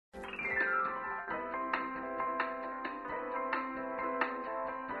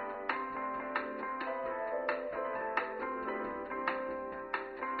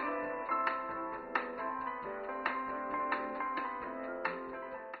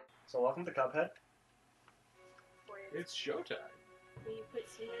So welcome to Cuphead. It's showtime. When you put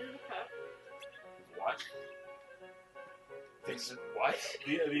semen in a cup, What? Things what?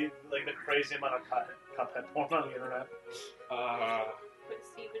 Like the crazy amount of Cuphead porn on the internet. put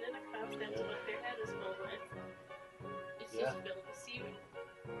semen in a cup, that's what their head is filled with. It's Yeah. just filled with semen.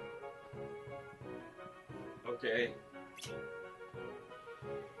 Okay.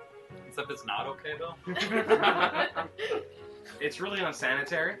 Except it's not okay though. It's really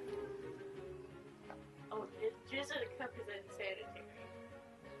unsanitary. Oh, jizz in a cup is insanitary.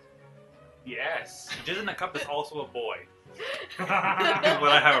 Yes. Jizz in a cup is also a boy. What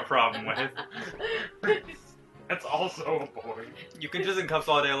I have a problem with. That's also a boy. You can jizz in cups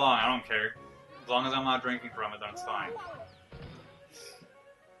all day long. I don't care. As long as I'm not drinking from it, then it's fine.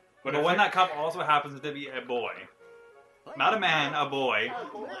 But if when it- that cup also happens to be a boy, not a man, a boy,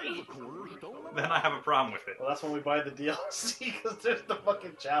 Oh boy. then I have a problem with it. Well, that's when we buy the DLC because there's the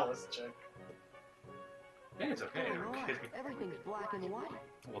fucking chalice chick. Hey, it's okay. Alright, everything's black and white.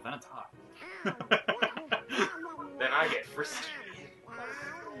 Well, then it's hot. Then I get frisky.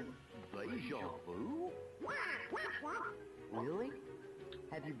 Deja vu? Really?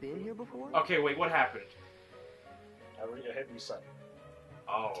 Have you been here before? Okay, wait, what happened? I read a heavy sight.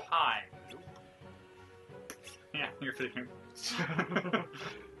 Oh. Time. Yeah, you're thinking.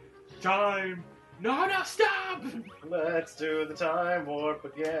 Time! No, stop! Let's do the time warp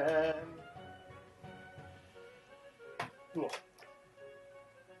again. Cool.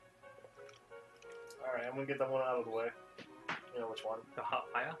 Alright, I'm gonna get that one out of the way. You know which one? The hot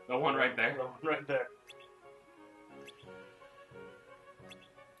fire? The one right there. The one right there.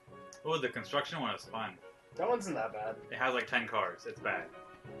 Oh, the construction one is fun. That one's not that bad. It has like 10 cars. It's bad.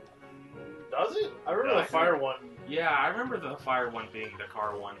 Does it? I remember Yeah, the fire one. Yeah, I remember the fire one being the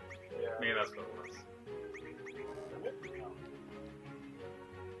car one. Yeah. Maybe that's what it was.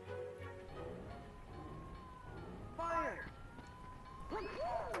 Fire!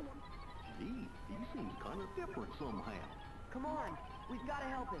 Gee, he seems kind of different somehow. Come on, we've got to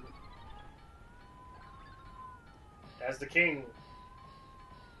help him. As the king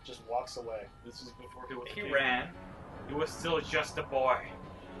just walks away. This was before he was a He king. ran. He was still just a boy.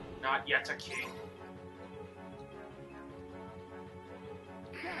 Not yet a king.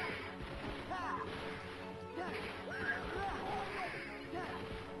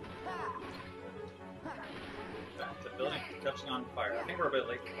 The building catching on fire. I think we're a bit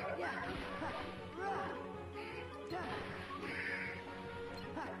late for that.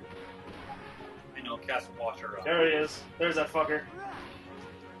 I know, cast water on. There he is. There's that fucker.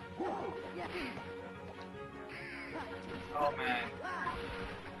 Oh man.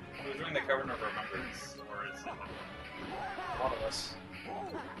 Who's doing the Covenant of Remembrance? Or is One of us.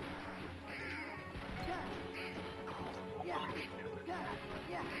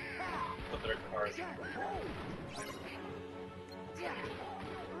 put their cars?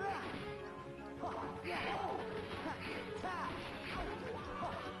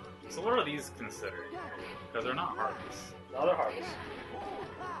 So what are these considered? Because they're not harvests. No, they're harvest.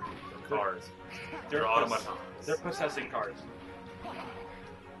 They're cars. They're They're automatons. They're possessing cars.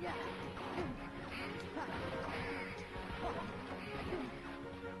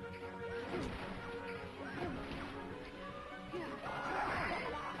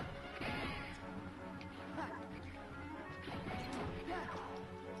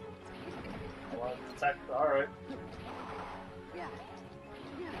 I want to attack. Alright.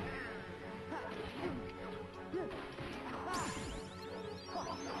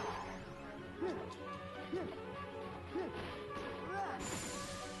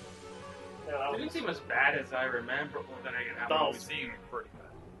 Yeah, that It was- didn't seem as bad as I remember. Well, then again, No. They seem pretty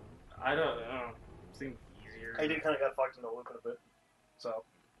bad. I don't know. Seemed easier. I did kind of got fucked in the loop a bit. So,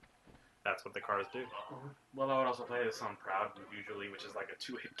 That's what the cars do. Well, I would also play this on Proud usually, which is like a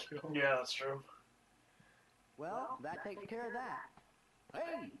 2-hit kill. yeah, that's true. Well, that takes care of that.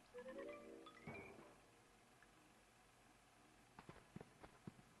 Hey!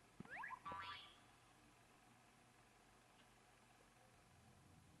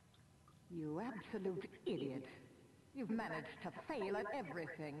 You absolute idiot. You've managed to fail at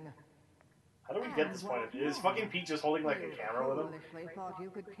everything. How do we get this point? Is fucking Pete just holding like a camera with him? Foolishly thought you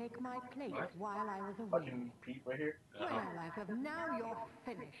could take my place What? while I was away. Fucking Pete right here? Well, as of now, you're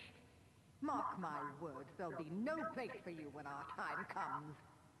finished. Mark my words, there'll be no place for you when our time comes.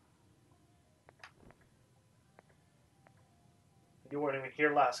 You weren't even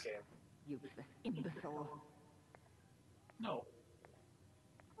here last game. Useless imbecile. No.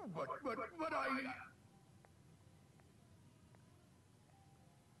 But I...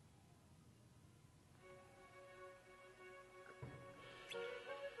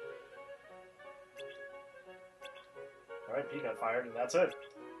 Alright, Pete got fired, and that's it.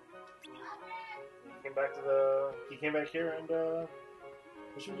 He came back here, and, what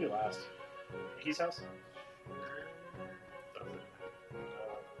should we do last? Mickey's house?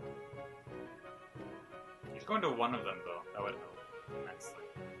 He's going to one of them, though. That would help immensely.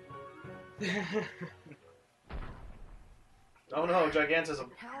 Oh no, Gigantism.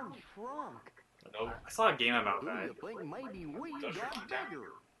 Town shrunk. Nope. I saw a game about Who that. you think maybe we got bigger?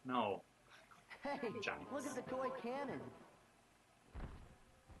 No. Hey, Giants. look at the toy cannon.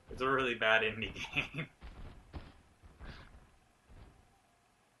 It's a really bad indie game.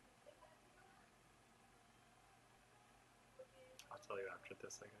 I'll tell you after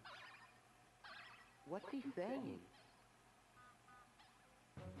this, I guess. What's he saying?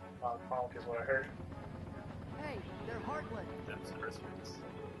 Punk is what I heard. Hey, they're Heartland. That's Christmas.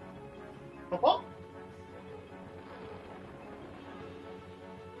 What?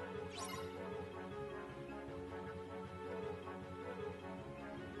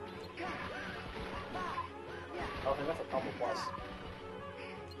 I think that's a combo plus.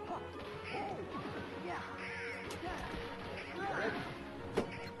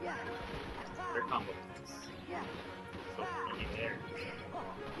 They're combo points. So, you there.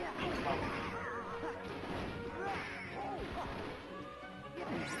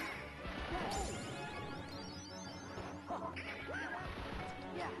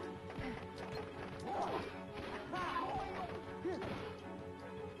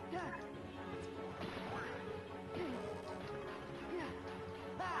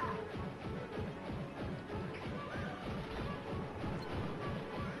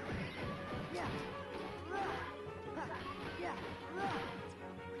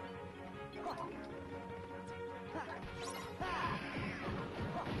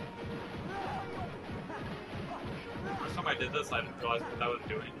 First time I did this, I didn't realize what I was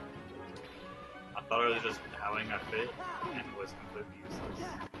doing. I thought I was just having a fit, and it was completely useless.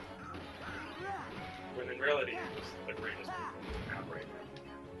 When in reality, it was the greatest move out right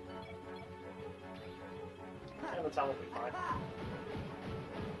now. Yeah, the town will be fine.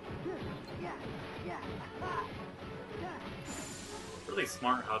 Really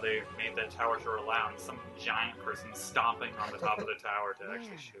smart how they made that tower to rely on some giant person stomping on the top of the tower to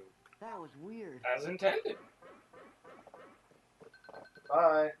actually shoot. That was weird. As intended.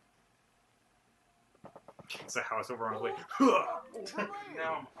 Bye. It's a house over on the way.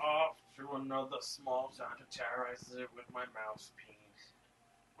 Now I'm off to another small town to terrorize it with my mouthpiece.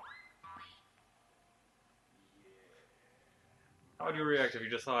 How would you react if you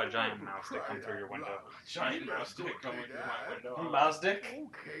just saw a giant mouse stick come through your window? Giant mouse dick coming through my window. Mouse dick?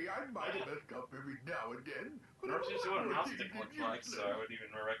 Okay, I might have messed up every now and then. I never see what a mouse dick looks like, so I would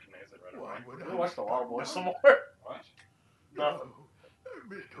even recognize it right away. would We watched the Wild Boys some more. What? Nothing. I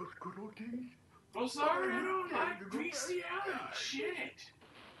miss those good old days. Well, sorry, I don't like bestiality. Shit.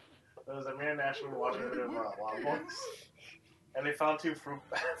 There was a man nationally watching a video of Wild Boys, and they found 2 fruit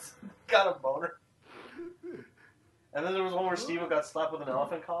bats. Got a boner. And then there was one where Steve got slapped with an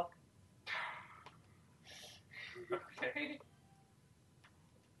elephant cock. Okay.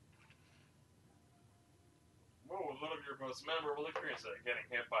 What was one of your most memorable experiences getting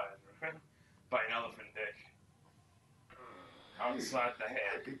hit by an elephant dick? Outside the I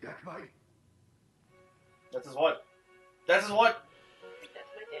head. think that's right. That's his what? That's his what? I think that's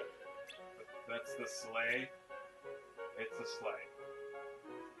my dick. That's the sleigh. It's a sleigh.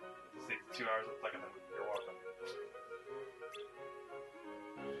 It takes 2 hours of playing them. You're welcome.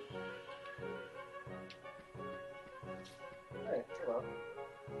 Hey, hello.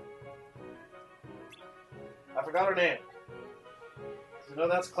 I forgot her name. You know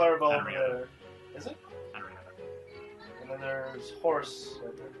that's Clarabelle over Henrietta. there. Is it? Henrietta. And then there's Horace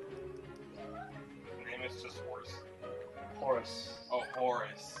right there. The name is just Horace. Horace. Oh,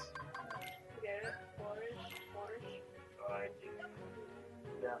 Horace. Yeah, Forge.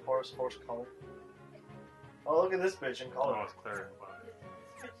 Yeah, Horace color. Oh, look at this bitch in Oh, color. it's clear.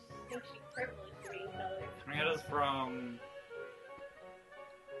 It's privileged to be in color. Henrietta's from...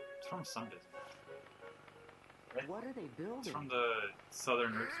 It's from some Disney. What are they It's building? from the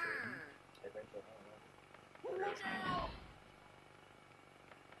Southern Roots Station. I think so. I don't know.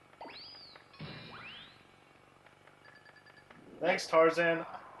 Thanks, Tarzan.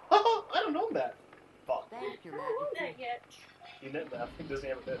 I don't know that. Fuck. Thank your Not majesty. yet. He didn't. I think Disney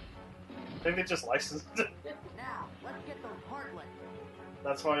ever did. I think they just licensed it. Now, let's get those Heartland.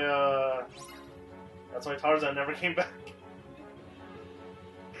 That's why Tarzan never came back.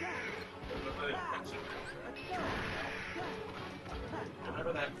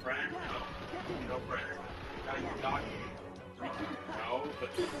 Remember that friend? No. No friend. How you talking? No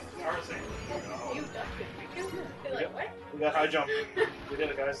Tarzan. No. You ducked it, did you? They're like, Yep. what? We got high jump. We did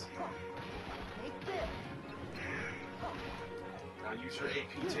it, guys. Take this. Now use your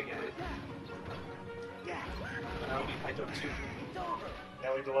AP to get it. And I'll be high jump too.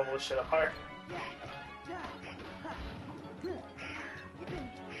 Now we need to level this shit up higher.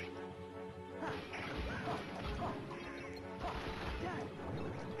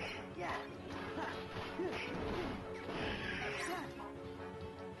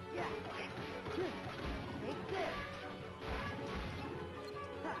 Take this.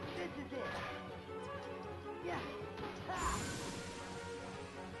 This is it.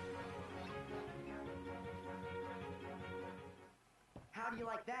 How do you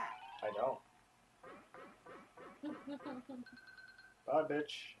like that? I know. Bye,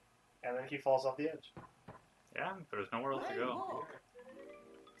 bitch. And then he falls off the edge. Yeah, there's nowhere else to go.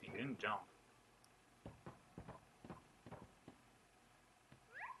 He didn't jump.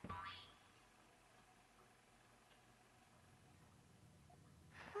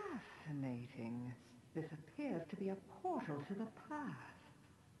 Fascinating. This appears to be a portal to the past.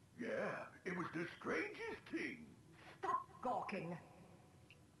 Yeah, it was the strangest thing. Stop gawking.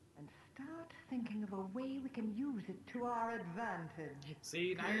 And start thinking of a way we can use it to our advantage.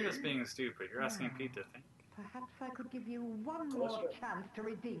 See, now you're just being stupid. You're asking Pete to think. Perhaps I could give you one That's more right. chance to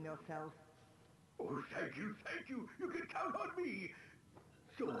redeem yourself. Oh, thank you, thank you. You can count on me.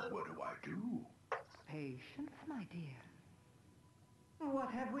 So what do I do? Patience, my dear.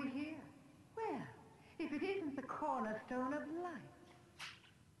 What have we here? Well, if it isn't the cornerstone of light.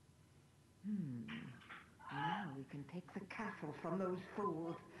 Now we can take the castle from those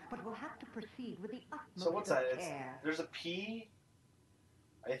fools, but we'll have to proceed with the utmost So what's that? of It's, care. there's a P.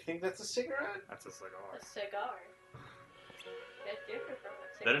 I think that's a cigarette. That's a cigar. A cigar. That's different from a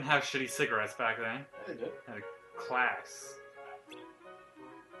They cigar. didn't have shitty cigarettes back then. Yeah, they did. They had a class.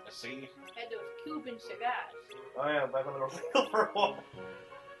 See? Had those Cuban cigars. Oh yeah, back when they were legal for a while.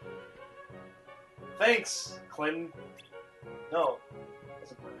 Thanks, Clinton. No,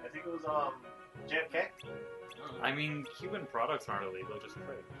 was it Clinton? I think it was JFK. I mean, Cuban products aren't illegal, just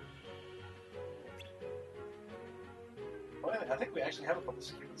trade. Well, I think we actually have a couple of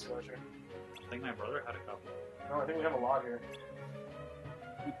Cuban cigars here. I think my brother had a couple. No, I think we have a lot here.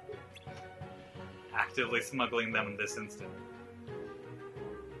 Actively smuggling them in this instant.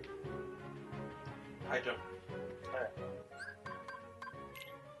 High jump. Alright.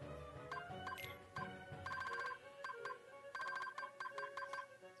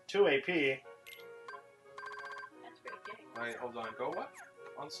 Two AP. That's pretty gay. Alright, hold on. Go what?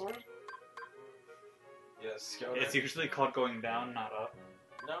 On sword? Yes, go It's there. usually called going down, not up.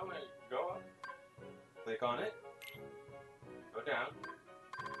 No, wait, go up. Click on it. Go down.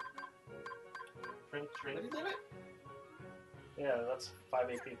 Trinity limit? Yeah, that's 5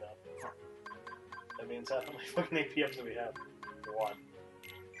 AP though. That means how many fucking AP ups do we have? One.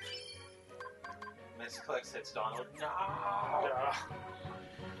 Miss Clicks hits Donald. No! Ah.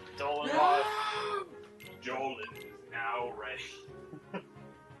 Dolan No! live. Jolin is now ready.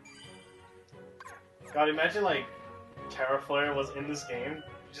 God, imagine like Terraflare was in this game. You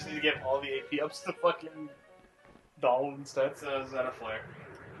just need to give all the AP ups to fucking Dolan instead. That's a Zeniflare.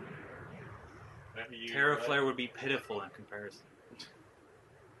 Whatever you- Terraflare would be pitiful in comparison.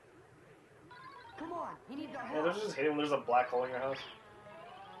 Come on, he needs our Yeah, help. there's just hate when there's a black hole in your house.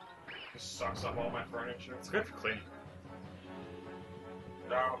 Just sucks up all my furniture. It's good for cleaning.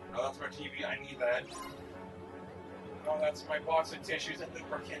 No, that's my TV. I need that. No, that's my box of tissues and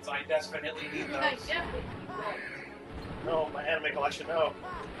lubricants. I desperately need I those. definitely No, my anime collection, no.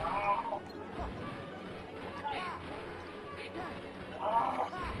 No. No.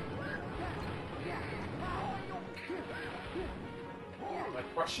 My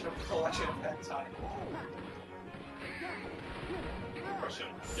questionable collection of hentai.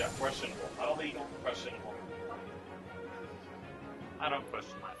 Questionable. Yeah, questionable. Not illegal, questionable. I don't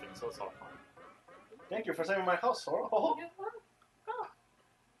question my things, so it's all fine. Thank you for saving my house, Sora. Oh, And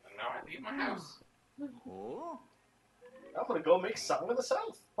now I leave my house. Oh? I'm gonna go make something in the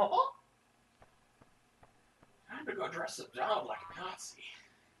south. Oh, Time to go dress up Donald like a Nazi.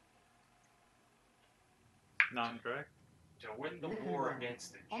 Non-correct? To win the war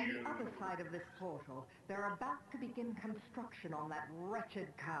against the On Jews. the other side of this portal, they're about to begin construction on that wretched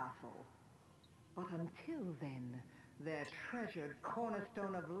castle. But until then, their treasured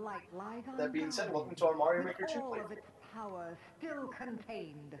cornerstone of light lies on that being said, welcome to our Mario Maker 2 all of playthrough. its power still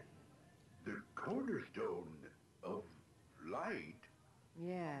contained. The cornerstone of light?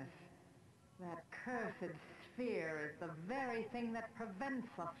 Yes, that cursed sphere is the very thing that prevents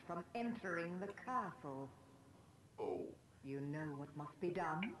us from entering the castle. Oh, You know what must be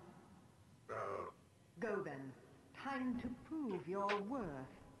done? Go then. Time to prove your worth.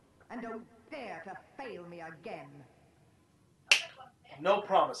 And don't dare to fail me again. No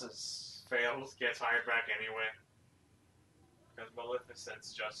promises. Fails, gets hired back anyway. Because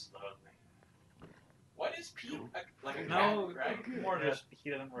Maleficent's just lonely. What is Pete? Like a No, cat, right? more just he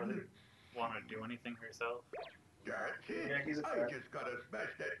doesn't really want to do anything herself. That's it. Yeah, he's a I cat. just gotta smash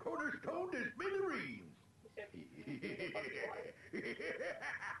that cornerstone to smithereens.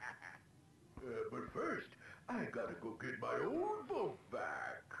 But first, I gotta go get my old boat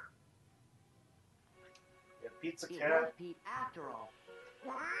back. Yeah, Pete's a It was cat. Pete after all.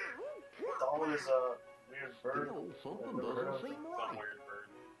 Donald is a weird bird. You know, something Never heard doesn't of it. seem Some right. weird bird.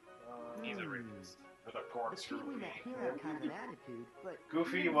 He's a rapist. With a The corkscrew. Pee-wee met here had kind of an attitude, but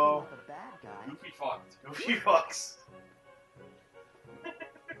Goofy, he well- was a bad guy. Goofy fucked. Goofy fucks.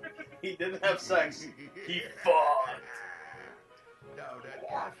 He didn't have sex. He fucked. Now that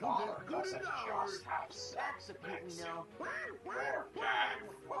castle's as good as ours. That's the Pete we know.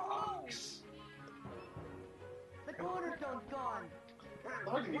 The cornerstone's gone.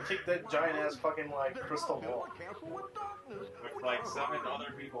 How can you take that giant ass fucking like crystal ball? With like 7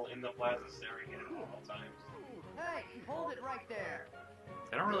 other people in the plaza staring at it at all times. Hey, hold it right there.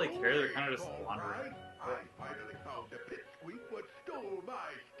 They don't really care, they're kind of just wandering. I finally found the pipsqueak what stole my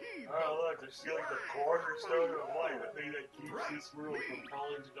ski boat. Oh look, there's still like the cornerstone of light, the thing that keeps this world from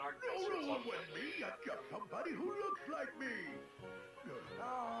falling to darkness No, or no, something. when me, I got somebody who looks like me.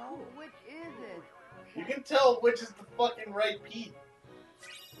 Oh, which is it? You can tell which is the fucking right Pete.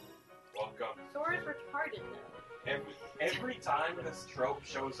 Welcome. Sora's retarded though. Every time this trope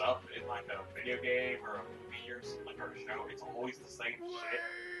shows up in like a video game or a movie or something like or a show, it's always the same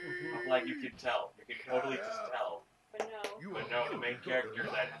shit. Of, like you can tell, you can totally just tell. But no. But no, the main character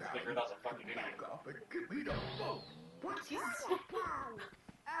that has figured out's a fucking idiot. Back up and give me the boat.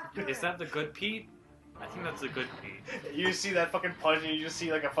 Is that the good Pete? I think that's the good Pete. You see that fucking punch and you just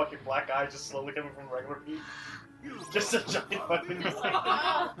see like a fucking black eye just slowly coming from regular Pete. Just a giant fucking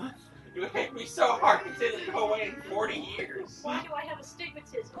You hit me so hard it didn't go away in 40 years. Why do I have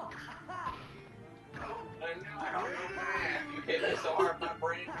astigmatism? I know. You hit me so hard my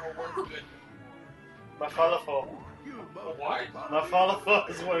brain don't work good. My father for. You What? My father for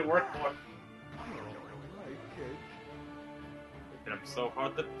is what he worked for. Hit him so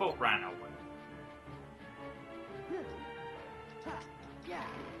hard the boat ran away.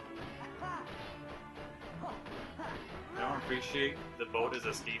 I don't appreciate the boat is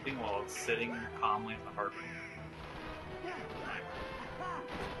escaping while it's sitting calmly in the harbor.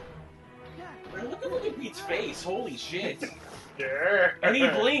 Look at Pete's face, holy shit. Yeah. And he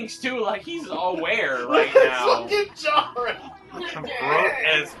blinks too, like he's aware right Look at now. fucking jarring. I'm broke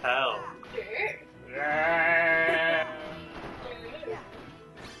as hell. Yeah.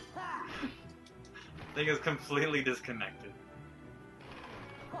 Thing is completely disconnected.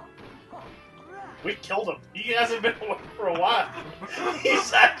 We killed him. He hasn't been away for a while.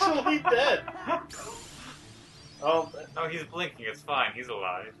 He's actually dead. Oh, No, he's blinking. It's fine. He's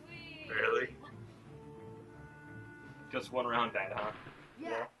alive. Barely. Just one round dead, huh?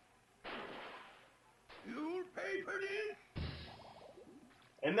 yeah. You'll pay for this.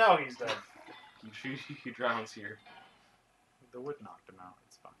 And now he's dead. He drowns here. The wood knocked him out.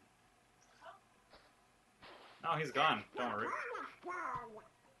 It's fine. No, he's gone. Don't worry.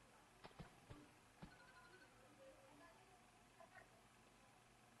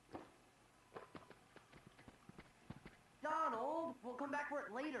 Donald, we'll come back for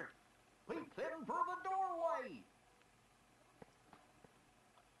it later. Please send for the doorway.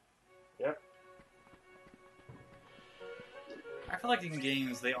 Yep. I feel like in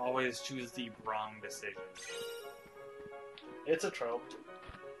games they always choose the wrong decision. It's a trope.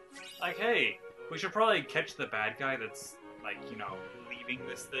 Like, hey, we should probably catch the bad guy that's, like, you know, leaving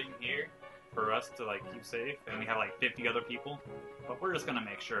this thing here for us to, like, keep safe. And we have, like, 50 other people. But we're just gonna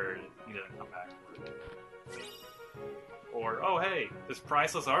make sure he doesn't come back. Or, oh, hey, this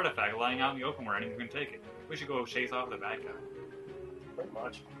priceless artifact lying out in the open where anyone can take it. We should go chase off the bad guy. Pretty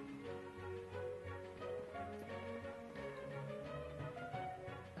much.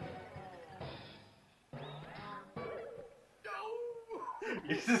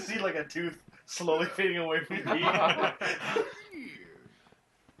 You just see like a tooth slowly fading away from your teeth.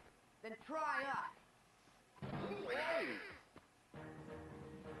 Then try us.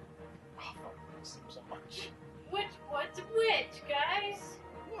 Oh, fuck, I miss him so much. What's which, guys?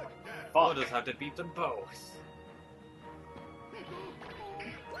 We'll Fuck. just have to beat them both.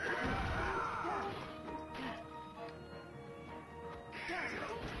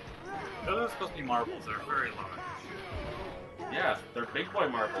 Those are supposed to be marbles. They're very large. Yeah, they're big boy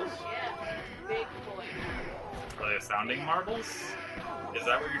marbles. Yeah, big boy. Are they sounding marbles? Is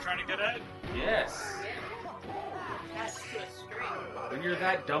that what you're trying to get at? Yes. That's to a string. When you're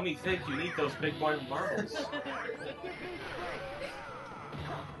that dummy thick, you need those big boy marbles.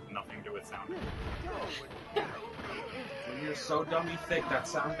 Nothing to do with sound. When you're so dummy thick, that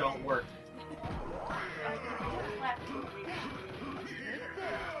sound don't work.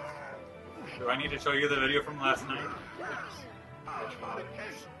 Do I need to show you the video from last night?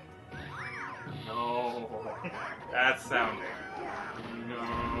 No. That sound.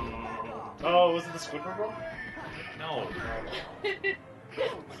 No. Oh, was it the Squidward one? No.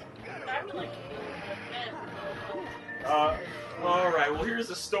 I would like to Alright, well here's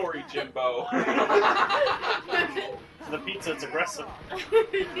the story, Jimbo. The pizza, it's aggressive.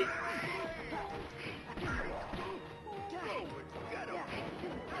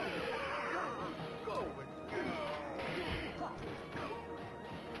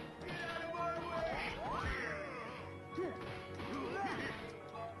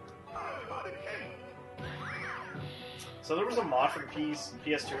 So there was a mod for the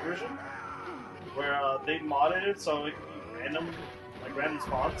PS2 version where they modded it so it could be random, like random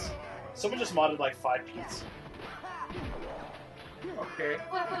spawns. Someone just modded like 5 Pete's. Okay.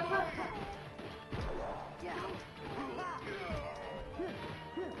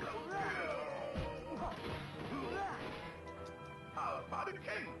 How about a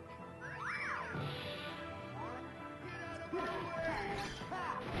king?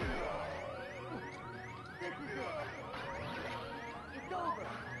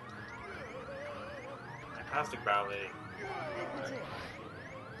 Fantastic ballet.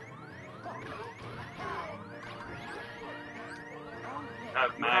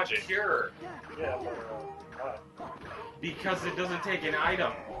 Have magic. Not cure. Yeah, Because it doesn't take an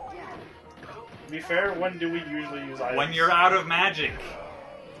item. to be fair, when do we usually use items? When you're out of magic.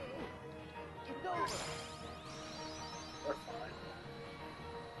 They're fine.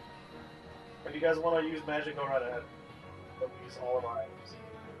 If you guys want to use magic, go right ahead. But we use all of our items.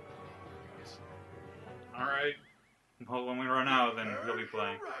 Alright. Well, when we run out, then we'll be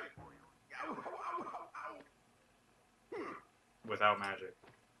playing Right. Ow, ow, ow, ow. without magic.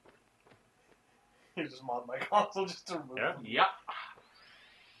 You just mod my console just to remove Yeah. them. Yep.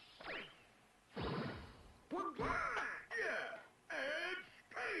 Yeah, and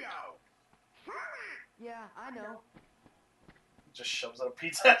payout. Yeah, I know. Just shoves out a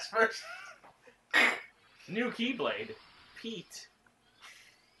pizza ass first. New Keyblade. Pete.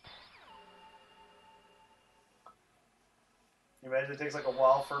 You imagine it takes like a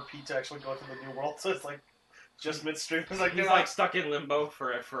while for Pete to actually go to the new world, so it's like just midstream. It's like He's like stuck in limbo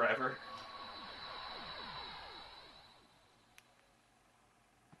for forever.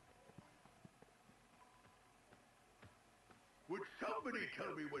 Would somebody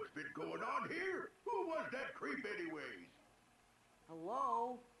tell me what's been going on here? Who was that creep anyways?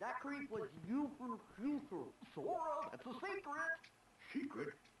 Hello? That creep was you from the future. Sora, it's a secret. Secret?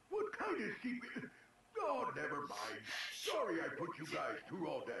 What kind of secret? Oh, never mind. Sorry I put you guys through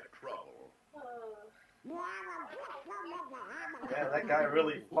all that trouble. Yeah, that guy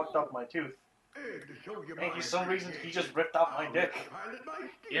really fucked up my tooth. And to show you And my for some reason, he just ripped out my dick. pilot my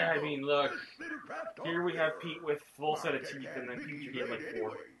Yeah, I mean, look. little craft Here we have Pete with full set of Object teeth, has and then been Pete get like here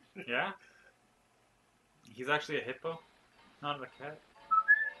 4. anyways. Yeah? He's actually a hippo? Not a cat?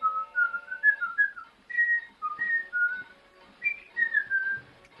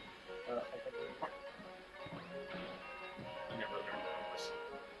 I never learned that.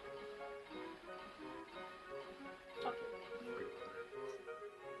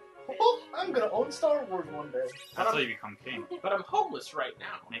 Oh, I'm gonna own Star Wars one day. Until you become king. But I'm homeless right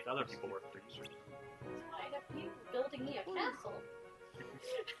now. Make other people work for you. I have you building me a castle.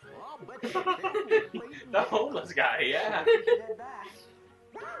 Well, I'll bet you the king will The homeless guy, yeah. Head back.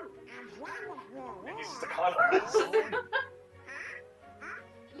 He's just a con artist.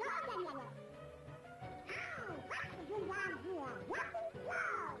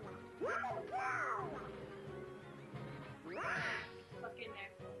 Look in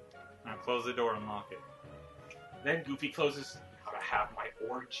there. Now close the door and lock it. Then Goofy closes. Gotta have my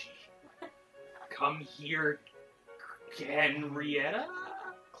orgy. Come here, Henrietta?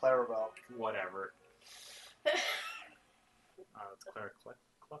 Clarabelle. Whatever. It's Claire Cluck.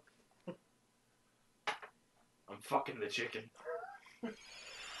 Cluck. I'm fucking the chicken.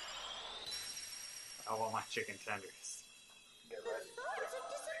 I want my chicken tenders. Get ready.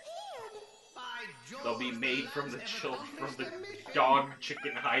 They'll be made from the dog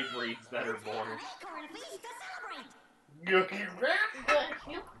chicken hybrids that are born. Good,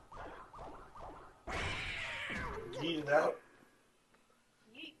 you. Eat it out.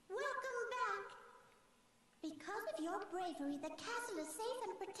 bravery, the castle is safe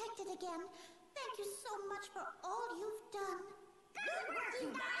and protected again. Thank you so much for all you've done. Good work, you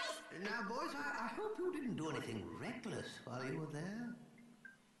guys! Now, boys, I hope you didn't do anything reckless while you were there.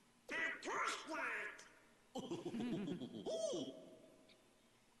 Of course not!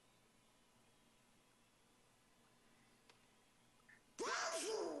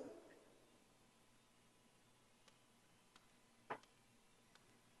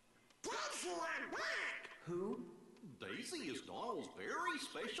 Daisy, I'm back! Who? Daisy is Donald's very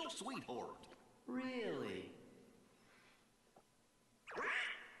special sweetheart. Really?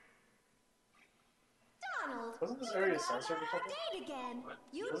 Donald, Wasn't this you area forgot censored or about our something? date again. What?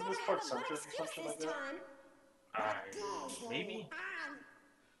 You Wasn't better this part have a good censored or excuse something this like that? time. Maybe?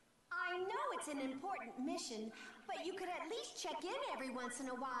 I know it's an important mission, but you could at least check in every once in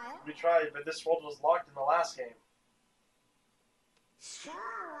a while. We tried, but this world was locked in the last game. Sure.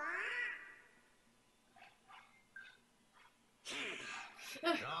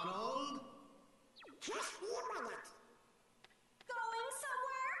 Donald? Just be a minute. Going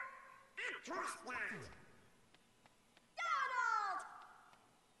somewhere? Just that.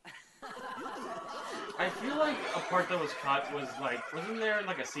 Donald! I feel like a part that was cut was like, wasn't there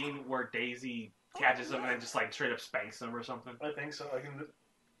like a scene where Daisy catches him and then just like straight up spanks him or something? I think so.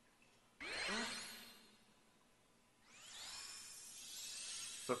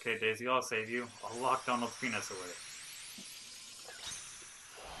 It's okay, Daisy. I'll save you. I'll lock Donald's penis away.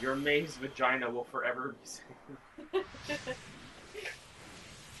 Your May's vagina will forever be safe.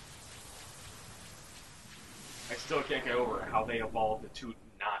 I still can't get over how they evolved to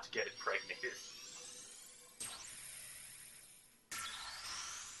not get impregnated.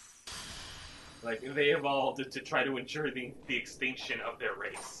 Like, they evolved to try to ensure the extinction of their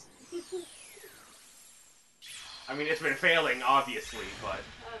race. I mean, it's been failing, obviously, but...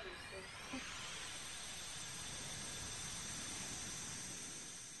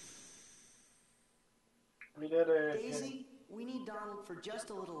 We did it. Daisy, we need Donald for just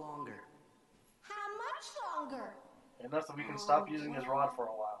a little longer. How much longer? Enough that we can stop using his rod for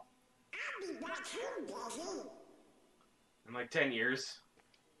a while. I'll be back soon, Daisy. In like 10 years.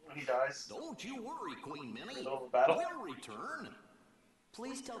 When he dies. Don't you worry, Queen Minnie. Middle of the battle. We'll return.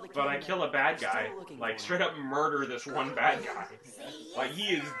 Please tell the king But I that kill a bad we're guy. still looking Like, for straight him. up murder this one bad guy. Like,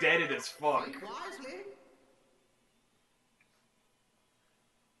 he is dead as fuck. Think wisely.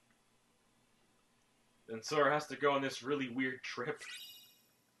 And Sora has to go on this really weird trip.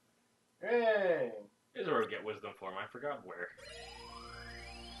 Hey! Here's where we get wisdom form. I forgot where.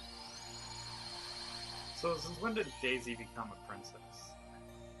 So since when did Daisy become a princess?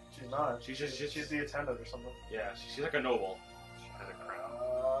 She's not. She's She's the attendant or something. Yeah, she's like a noble. She had a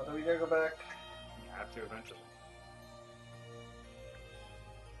crown. Do we gotta go back? You have to eventually.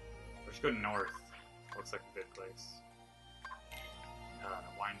 We should go north. Looks like a good place.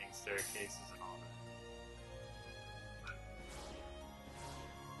 Winding staircases and all that.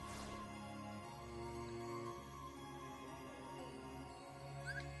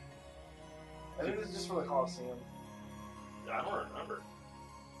 I think this is just for the Coliseum. I don't remember.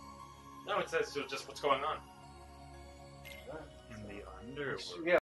 No, it says just what's going on. In the underworld. Yeah,